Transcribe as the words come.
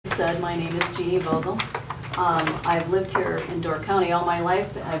said, my name is Jeannie Vogel. I've lived here in Door County all my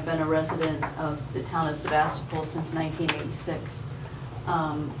life. I've been a resident of the town of Sevastopol since 1986.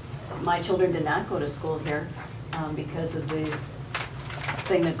 My children did not go to school here because of the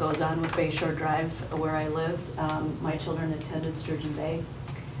thing that goes on with Bayshore Drive where I lived. My children attended Sturgeon Bay,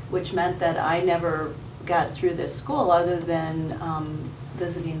 which meant that I never got through this school other than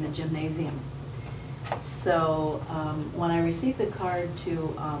visiting the gymnasium. So when I received the card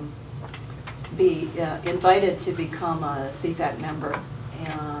to be invited to become a CFAC member,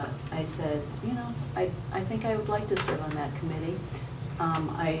 I said, you know, I think I would like to serve on that committee.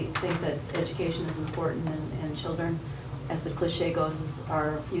 I think that education is important, and children, as the cliche goes, is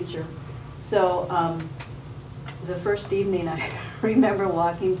our future. So the first evening I remember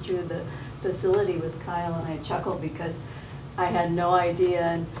walking through the facility with Kyle, and I chuckled because I had no idea,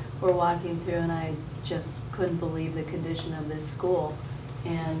 and we're walking through and I just couldn't believe the condition of this school.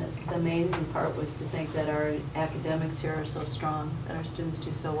 And the amazing part was to think that our academics here are so strong, that our students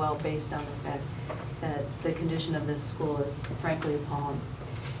do so well based on the fact that the condition of this school is frankly appalling.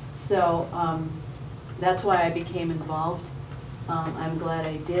 So that's why I became involved. I'm glad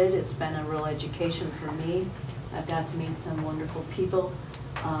I did. It's been a real education for me. I've got to meet some wonderful people.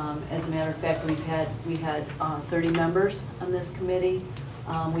 As a matter of fact, we had 30 members on this committee.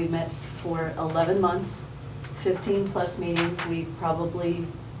 We met for 11 months, 15 plus meetings. We probably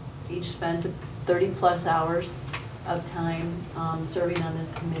each spent 30 plus hours of time serving on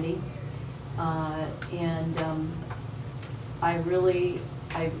this committee. I really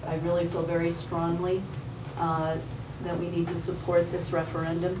feel very strongly that we need to support this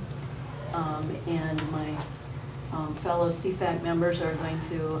referendum, and my fellow CFAC members are going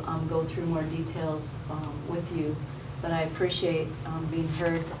to go through more details with you. But I appreciate being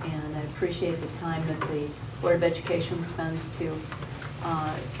heard, and I appreciate the time that the Board of Education spends to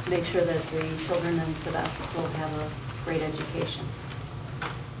make sure that the children in Sevastopol have a great education.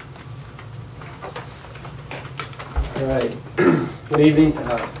 All right. Good evening.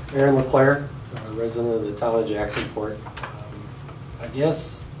 Aaron LeClaire, resident of the town of Jacksonport. I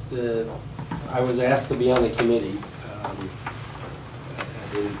guess I was asked to be on the committee.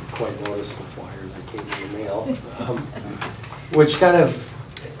 I didn't quite notice the flyer that came in the mail, which kind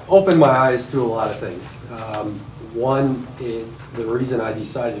of opened my eyes to a lot of things. One, the reason I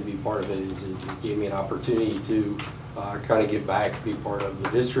decided to be part of it is it gave me an opportunity to kind of give back, be part of the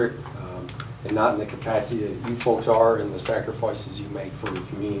district, and not in the capacity that you folks are, and the sacrifices you make for the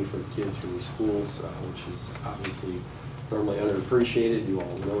community, for the kids, for the schools, which is obviously normally underappreciated. You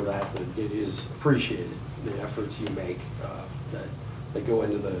all know that, but it is appreciated, the efforts you make that go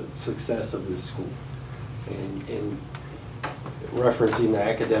into the success of this school. And referencing the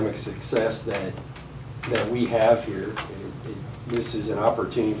academic success that we have here, this is an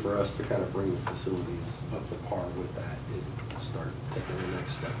opportunity for us to kind of bring the facilities up to par with that and start taking the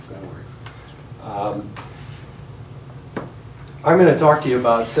next step forward. I'm going to talk to you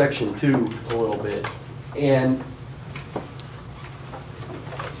about Section 2 a little bit, and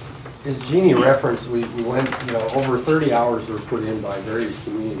as Jeannie referenced, we went, over 30 hours were put in by various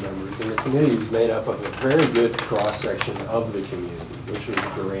community members, and the committee is made up of a very good cross-section of the community, which was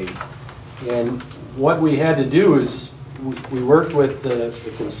great. And what we had to do is we worked with the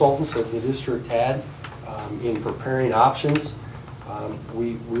consultants that the district had in preparing options.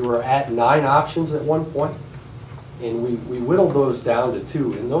 We were at 9 options at one point, and we whittled those down to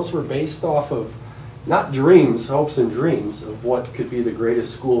 2, and those were based off of not dreams, hopes and dreams of what could be the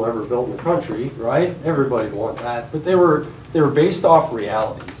greatest school ever built in the country, right? Everybody would want that, but they were based off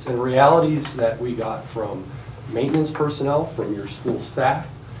realities, and realities that we got from maintenance personnel, from your school staff,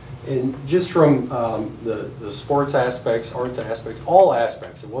 and just from the sports aspects, arts aspects, all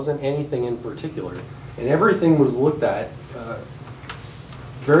aspects. It wasn't anything in particular, and everything was looked at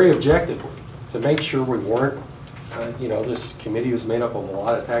very objectively to make sure we weren't, this committee was made up of a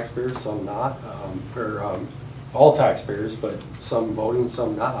lot of taxpayers, some not, all taxpayers, but some voting,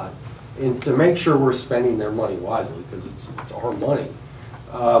 some not, and to make sure we're spending their money wisely, because it's our money.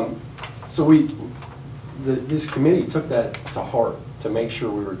 So this committee took that to heart to make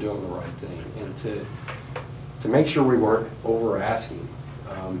sure we were doing the right thing, and to make sure we weren't over asking.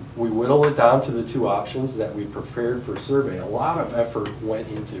 We whittled it down to the 2 options that we prepared for survey. A lot of effort went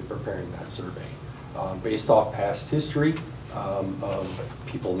into preparing that survey based off past history of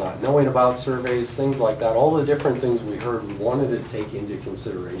people not knowing about surveys, things like that. All the different things we heard, we wanted to take into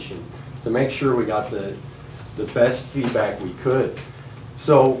consideration to make sure we got the best feedback we could.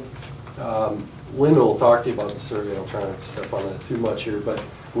 So Linda will talk to you about the survey. I'll try not to step on that too much here, but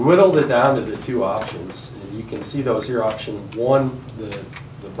we whittled it down to the 2 options, and you can see those here. Option 1,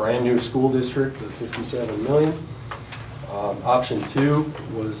 the brand new school district of 57 million. Option 2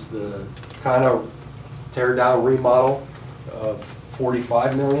 was the kind of tear down remodel of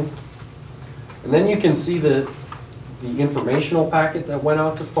 45 million. And then you can see the informational packet that went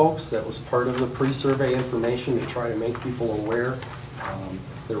out to folks that was part of the pre-survey information to try to make people aware.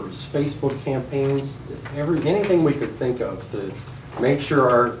 There was Facebook campaigns, anything we could think of to make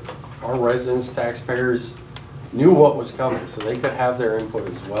sure our residents, taxpayers knew what was coming so they could have their input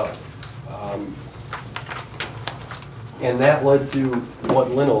as well. And that led to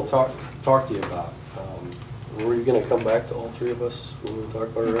what Lynn will talk to you about. Were you going to come back to all three of us when we talk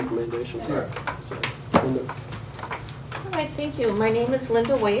about our recommendations? Sure. So, Linda. All right, thank you. My name is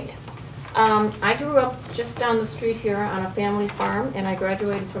Linda Waite. I grew up just down the street here on a family farm, and I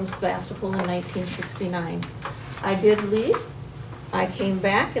graduated from Sevastopol in 1969. I did leave. I came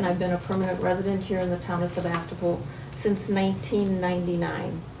back, and I've been a permanent resident here in the town of Sevastopol since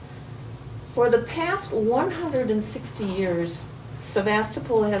 1999. For the past 160 years,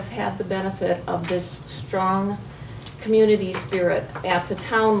 Sevastopol has had the benefit of this strong community spirit at the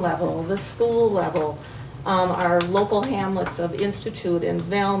town level, the school level, our local hamlets of Institute and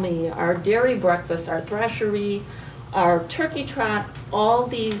Valmy, our dairy breakfast, our threshery, our turkey trot, all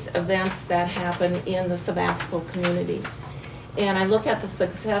these events that happen in the Sevastopol community. And I look at the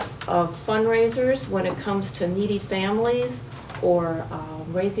success of fundraisers when it comes to needy families or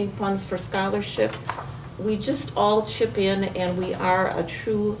raising funds for scholarship. We just all chip in, and we are a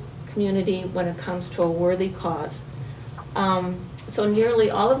true community when it comes to a worthy cause. So nearly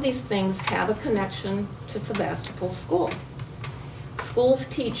all of these things have a connection to Sevastopol School. Schools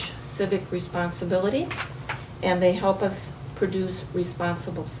teach civic responsibility, and they help us produce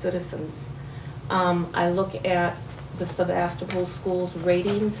responsible citizens. I look at the Sevastopol Schools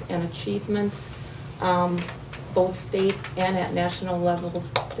ratings and achievements, both state and at national levels.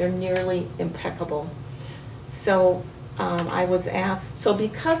 They're nearly impeccable. So I was asked, so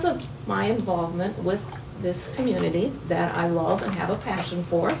because of my involvement with this community that I love and have a passion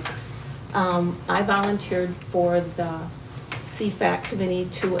for, I volunteered for the CFAC committee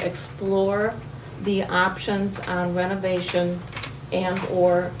to explore the options on renovation and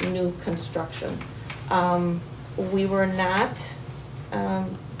or new construction. We were not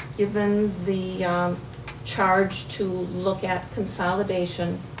given the charge to look at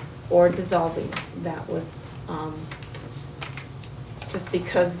consolidation or dissolving. That was just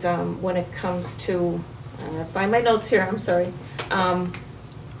because when it comes to, I'm going to find my notes here, I'm sorry.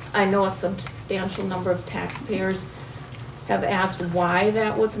 I know a substantial number of taxpayers have asked why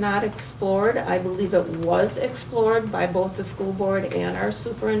that was not explored. I believe it was explored by both the school board and our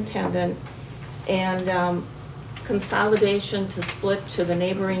superintendent. And consolidation to split to the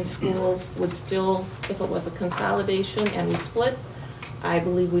neighboring schools would still, if it was a consolidation and we split, I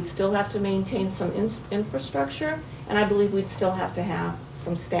believe we'd still have to maintain some infrastructure, and I believe we'd still have to have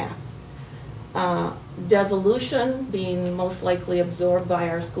some staff. Dissolution, being most likely absorbed by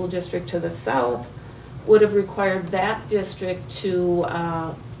our school district to the south, would have required that district to,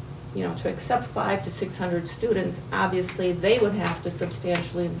 to accept 500 to 600 students. Obviously, they would have to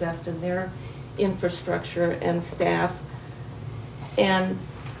substantially invest in their infrastructure and staff, and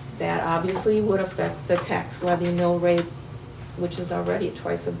that obviously would affect the tax levy mill rate, which is already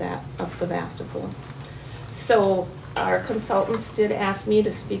twice of that of Sevastopol. So our consultants did ask me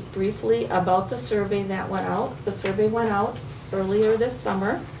to speak briefly about the survey that went out. The survey went out earlier this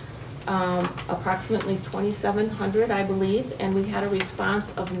summer, approximately 2,700, I believe, and we had a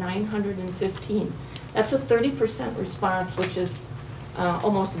response of 915. That's a 30% response, which is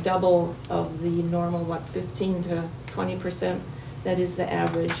almost double of the normal, 15 to 20%, that is the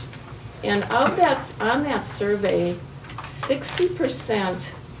average. And of that, on that survey, 60%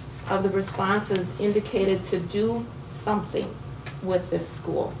 of the responses indicated to do something with this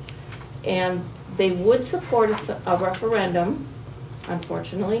school. And they would support a referendum,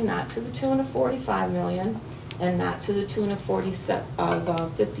 unfortunately, not to the tune of 45 million and not to the tune of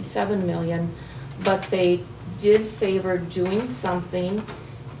 57 million, but they did favor doing something,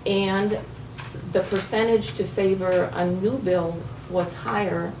 and the percentage to favor a new build was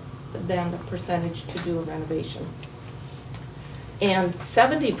higher than the percentage to do a renovation. And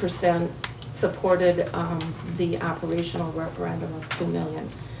 70% supported the operational referendum of 2 million.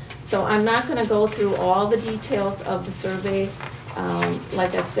 So I'm not going to go through all the details of the survey.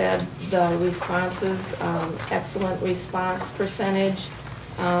 Like I said, the responses, excellent response percentage.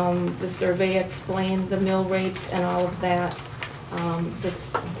 The survey explained the mill rates and all of that.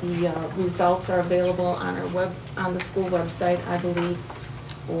 The results are available on our on the school website, I believe,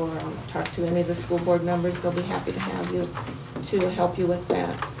 or talk to any of the school board members. They'll be happy to have you, to help you with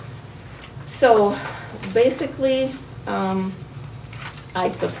that. So basically, I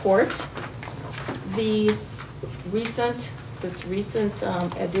support the this recent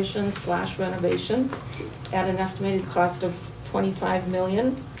addition / renovation at an estimated cost of $25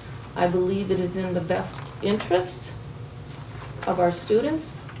 million. I believe it is in the best interests of our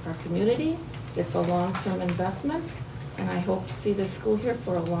students, our community. It's a long-term investment, and I hope to see this school here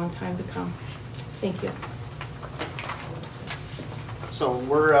for a long time to come. Thank you. So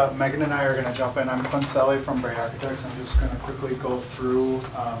we're, Megan and I are going to jump in. I'm Clint Selly from Bray Architects. I'm just going to quickly go through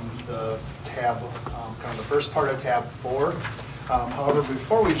the tab, kind of the first part of tab 4. However,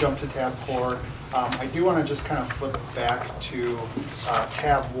 before we jump to tab 4, I do want to just kind of flip back to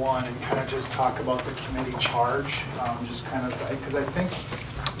tab 1 and kind of just talk about the committee charge, just kind of, because I think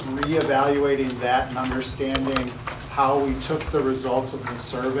reevaluating that and understanding how we took the results of the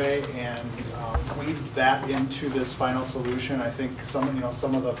survey and weaved that into this final solution. I think some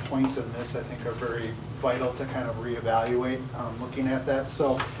of the points in this I think are very vital to kind of reevaluate looking at that.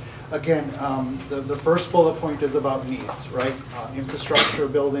 So again, the first bullet point is about needs, right? Infrastructure,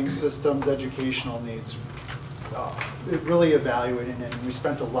 building systems, educational needs. Really evaluating it, and we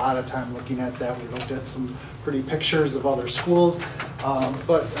spent a lot of time looking at that. We looked at some pretty pictures of other schools,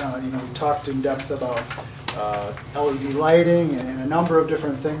 but we talked in depth about LED lighting and a number of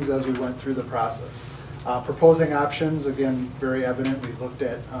different things as we went through the process. Proposing options, again, very evident. We looked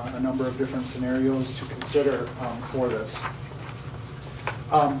at a number of different scenarios to consider for this.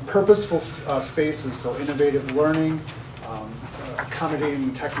 Purposeful spaces, so innovative learning,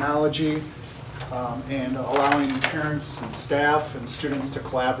 accommodating technology, and allowing parents and staff and students to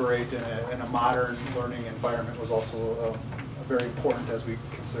collaborate in a modern learning environment was also very important as we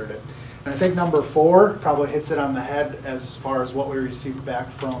considered it. And I think number 4 probably hits it on the head as far as what we received back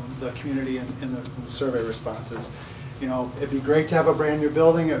from the community in the survey responses. It'd be great to have a brand new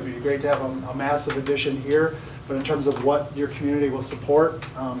building, it'd be great to have a massive addition here, but in terms of what your community will support,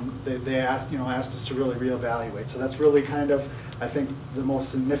 they asked us to really reevaluate. So that's really kind of, I think, the most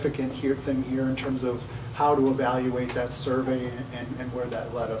significant thing here in terms of how to evaluate that survey and where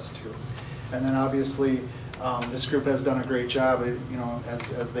that led us to. And then obviously, this group has done a great job,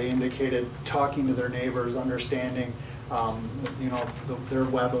 as they indicated, talking to their neighbors, understanding, their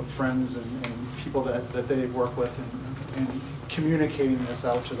web of friends and people that they work with, and communicating this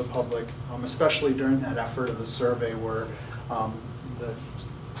out to the public, especially during that effort of the survey where the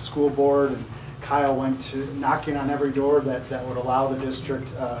school board and Kyle went to knocking on every door that would allow the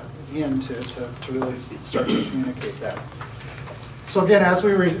district in to really start to communicate that. So again, as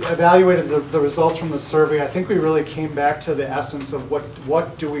we evaluated the results from the survey, I think we really came back to the essence of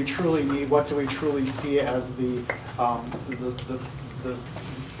what do we truly need, what do we truly see as the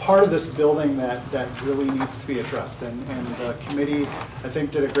part of this building that really needs to be addressed. And the committee, I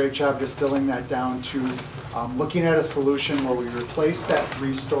think, did a great job distilling that down to looking at a solution where we replace that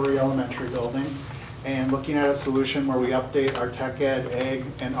 3-story elementary building and looking at a solution where we update our tech ed, ag,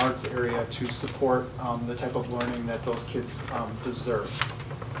 and arts area to support the type of learning that those kids deserve.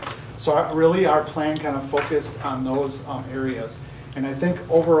 So really our plan kind of focused on those areas. And I think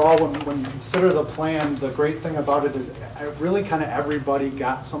overall when you consider the plan, the great thing about it is really kind of everybody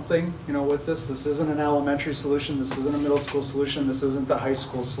got something with this. This isn't an elementary solution, this isn't a middle school solution, this isn't the high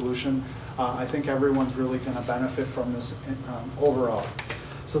school solution. I think everyone's really going to benefit from this overall.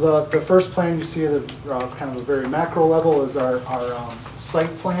 So the first plan you see at kind of a very macro level is our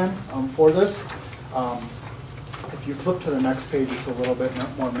site plan for this. If you flip to the next page, it's a little bit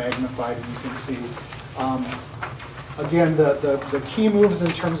more magnified, and you can see. Again, the key moves in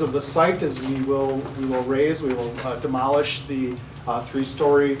terms of the site is we will demolish the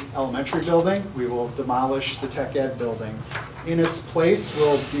 3-story elementary building. We will demolish the tech ed building. In its place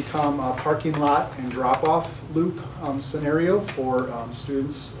will become a parking lot and drop-off loop scenario for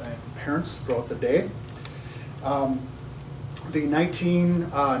students and parents throughout the day. The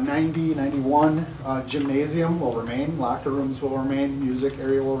 1990-91 gymnasium will remain, locker rooms will remain, music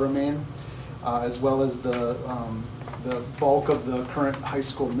area will remain, as well as the bulk of the current high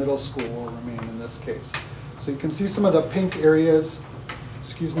school, middle school will remain in this case. So you can see some of the pink areas,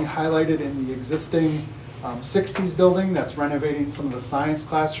 highlighted in the existing 60s building that's renovating some of the science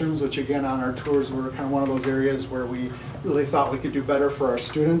classrooms, which again on our tours were kind of one of those areas where we really thought we could do better for our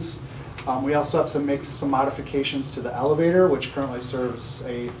students. We also have to make some modifications to the elevator, which currently serves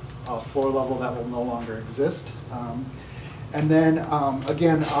a floor level that will no longer exist. And then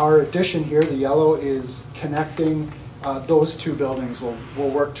again, our addition here, the yellow, is connecting those 2 buildings.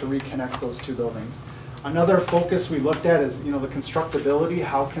 We'll work to reconnect those 2 buildings. Another focus we looked at is, the constructability.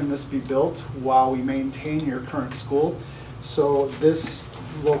 How can this be built while we maintain your current school? So this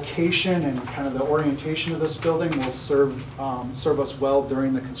location and kind of the orientation of this building will serve us well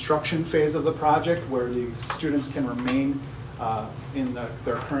during the construction phase of the project, where the students can remain in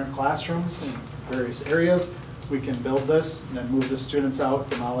their current classrooms in various areas. We can build this and then move the students out,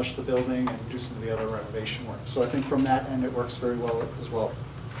 demolish the building, and do some of the other renovation work. So I think from that end it works very well as well.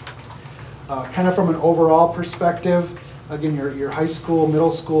 Kind of from an overall perspective, again, your high school,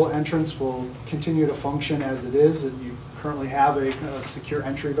 middle school entrance will continue to function as it is. You currently have a secure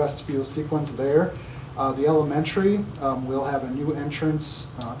entry vestibule sequence there. The elementary will have a new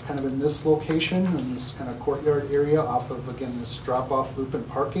entrance kind of in this location, in this kind of courtyard area off of, again, this drop-off loop and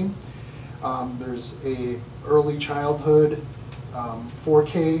parking. There's a early childhood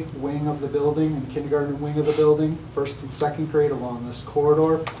 4K wing of the building and kindergarten wing of the building, first and second grade along this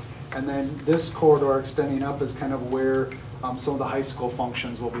corridor. And then this corridor extending up is kind of where some of the high school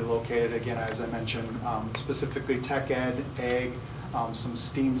functions will be located. Again, as I mentioned, specifically tech ed, ag, some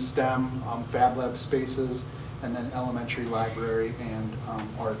STEAM, STEM, Fab Lab spaces, and then elementary library and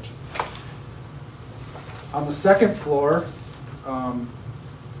art. On the second floor,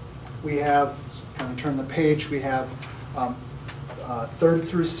 we have, so kind of turn the page, we have 3rd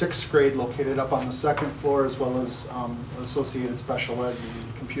through 6th grade located up on the second floor, as well as associated special ed and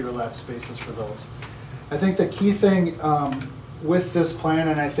computer lab spaces for those. I think the key thing with this plan,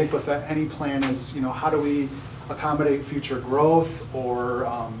 and I think with any plan, is how do we accommodate future growth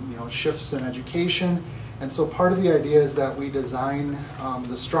or shifts in education. And so part of the idea is that we design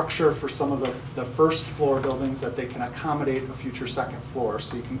the structure for some of the first floor buildings that they can accommodate a future second floor.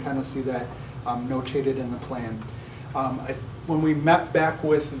 So you can kind of see that notated in the plan. When we met back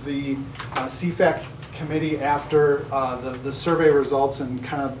with the CFAC committee after the survey results and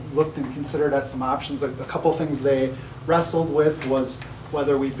kind of looked and considered at some options, a couple things they wrestled with was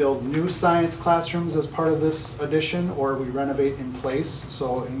whether we build new science classrooms as part of this addition or we renovate in place.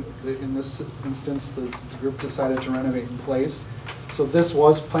 So in this instance, the group decided to renovate in place. So this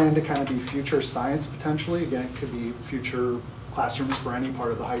was planned to kind of be future science potentially. Again, it could be future classrooms for any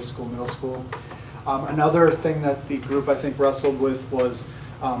part of the high school, middle school. Another thing that the group, I think, wrestled with was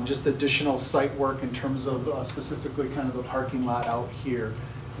just additional site work in terms of specifically kind of the parking lot out here.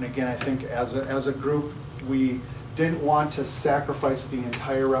 And again, I think as a group, we didn't want to sacrifice the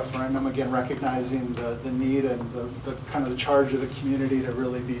entire referendum, again, recognizing the need and the kind of the charge of the community to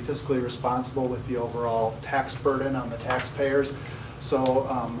really be fiscally responsible with the overall tax burden on the taxpayers. So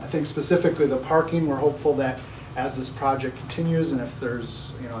I think specifically the parking, we're hopeful that as this project continues and if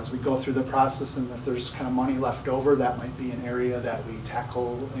there's, as we go through the process and if there's kind of money left over, that might be an area that we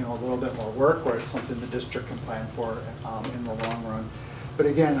tackle, a little bit more work, or it's something the district can plan for in the long run. But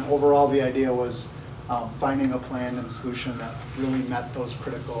again, overall the idea was finding a plan and solution that really met those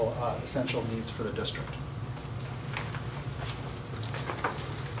critical essential needs for the district.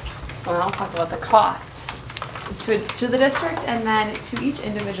 So I'll talk about the cost to the district and then to each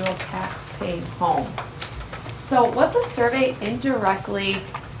individual tax-paid home. So what the survey indirectly,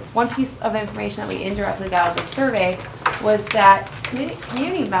 one piece of information that we indirectly got out of the survey was that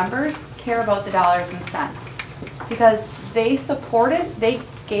community members care about the dollars and cents because they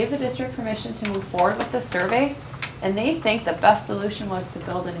gave the district permission to move forward with the survey, and they think the best solution was to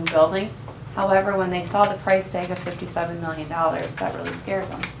build a new building. However, when they saw the price tag of $57 million, that really scares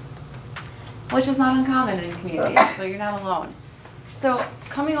them, which is not uncommon in communities, so you're not alone. So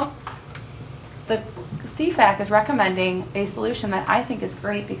the CFAC is recommending a solution that I think is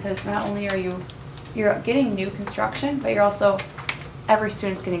great because not only are you're getting new construction, but you're also, every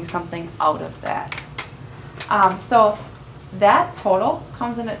student's getting something out of that. So that total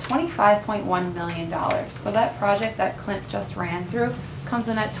comes in at $25.1 million. So that project that Clint just ran through comes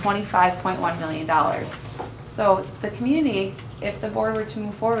in at $25.1 million. So the community, if the board were to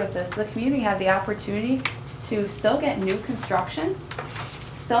move forward with this, the community had the opportunity to still get new construction,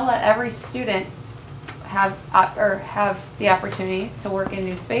 still let every student have the opportunity to work in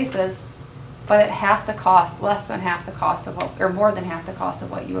new spaces, but at half the cost, less than half the cost of what, or more than half the cost of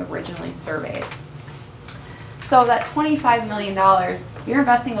what you originally surveyed. So that $25 million, you're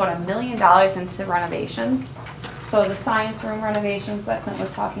investing about $1 million into renovations. So the science room renovations that Clint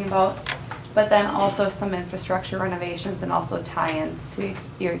was talking about, but then also some infrastructure renovations and also tie-ins to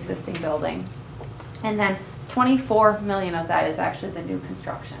your existing building. And then $24 million of that is actually the new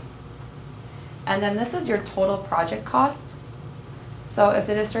construction. And then this is your total project cost. So if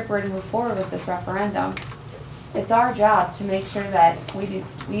the district were to move forward with this referendum, it's our job to make sure that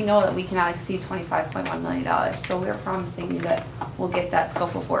we know that we cannot exceed $25.1 million. So we're promising you that we'll get that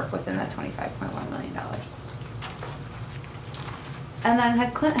scope of work within that $25.1 million. And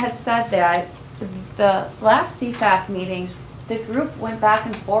then Clint had said that the last CFAC meeting, the group went back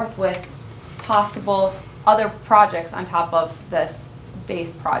and forth with possible other projects on top of this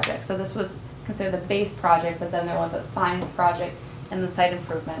base project. So this was considered the base project, but then there was a science project and the site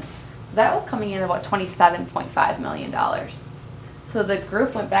improvement. So that was coming in about $27.5 million. So the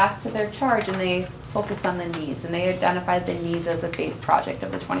group went back to their charge and they focused on the needs, and they identified the needs as a base project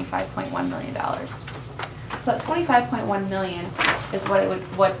of the $25.1 million. So that $25.1 million is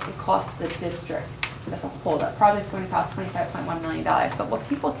what it costs the district as a whole. That project's going to cost $25.1 million. But what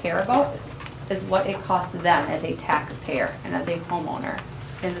people care about is what it costs them as a taxpayer and as a homeowner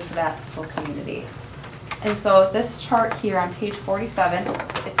in the Sevastopol community. And so this chart here on page 47,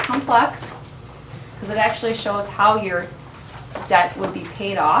 it's complex because it actually shows how your debt would be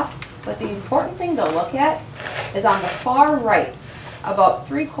paid off. But the important thing to look at is on the far right, about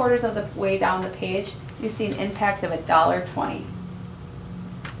 3/4 of the way down the page, you see an impact of $1.20.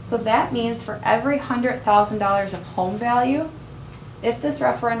 So that means for every $100,000 of home value, if this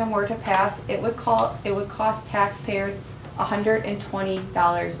referendum were to pass, it would cost taxpayers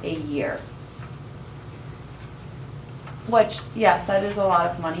 $120 a year. Which, yes, that is a lot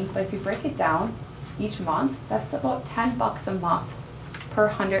of money, but if you break it down each month, that's about $10 a month per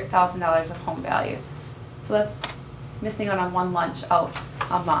 $100,000 of home value. So that's missing out on one lunch out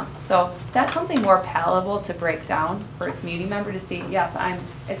a month. So that's something more palatable to break down for a community member to see, yes,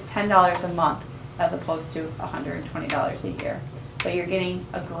 it's $10 a month as opposed to $120 a year. But you're getting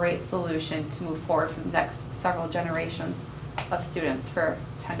a great solution to move forward for the next several generations of students for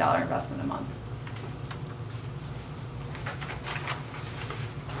 $10 investment a month.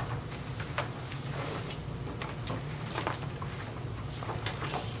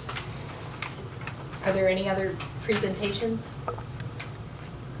 Are there any other presentations?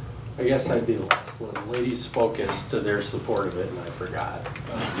 I guess I'd be the last one. The ladies spoke as to their support of it, and I forgot.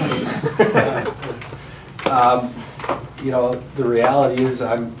 You know, the reality is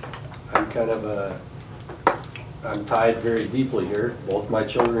I'm tied very deeply here. Both my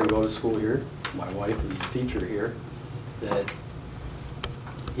children go to school here. My wife is a teacher here. That,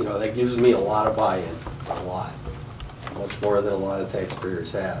 you know, that gives me a lot of buy-in, a lot. Much more than a lot of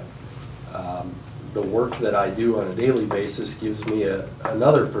taxpayers have. The work that I do on a daily basis gives me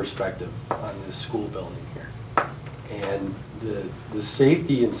another perspective on this school building here. And the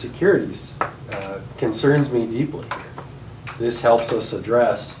safety and security concerns me deeply here. This helps us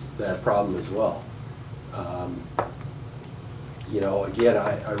address that problem as well. You know, again,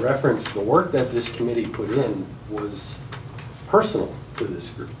 I referenced the work that this committee put in was personal to this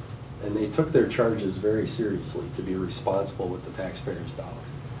group. And they took their charges very seriously to be responsible with the taxpayers' dollars.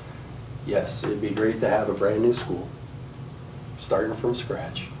 Yes, it'd be great to have a brand new school, starting from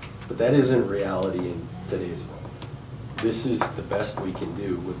scratch, but that isn't reality in today's world. This is the best we can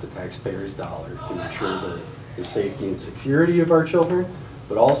do with the taxpayers' dollar to ensure the safety and security of our children,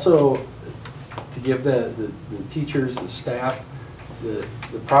 but also to give the teachers, the staff, the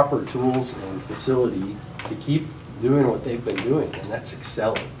proper tools and facility to keep doing what they've been doing, and that's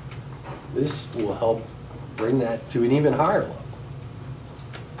excelling. This will help bring that to an even higher level.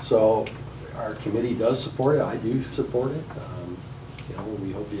 So our committee does support it. I do support it. You know,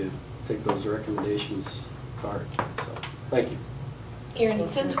 we hope you take those recommendations to heart. So thank you. Erin,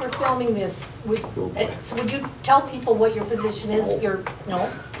 since we're filming this, would you tell people what your position is? No?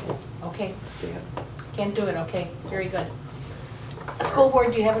 Okay. Can't do it, okay. Very good. School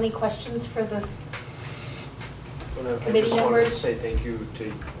board, do you have any questions for the committee I just wanted to members? say thank you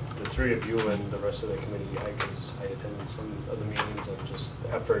to the three of you and the rest of the committee. I attended some of the meetings, and just the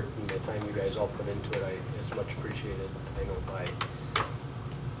effort and the time you guys all put into it is much appreciated, I know, by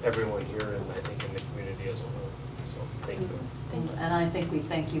everyone here and I think in the community as a whole. So thank you. And I think we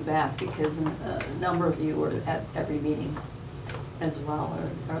thank you back because a number of you were at every meeting as well,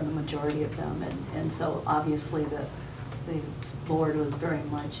 or the majority of them. And so obviously the board was very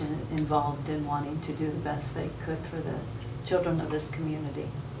much involved in wanting to do the best they could for the children of this community.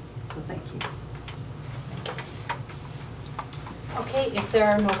 So thank you. Okay, if there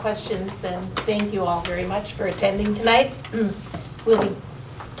are no questions, then thank you all very much for attending tonight. We'll be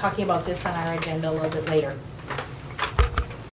talking about this on our agenda a little bit later.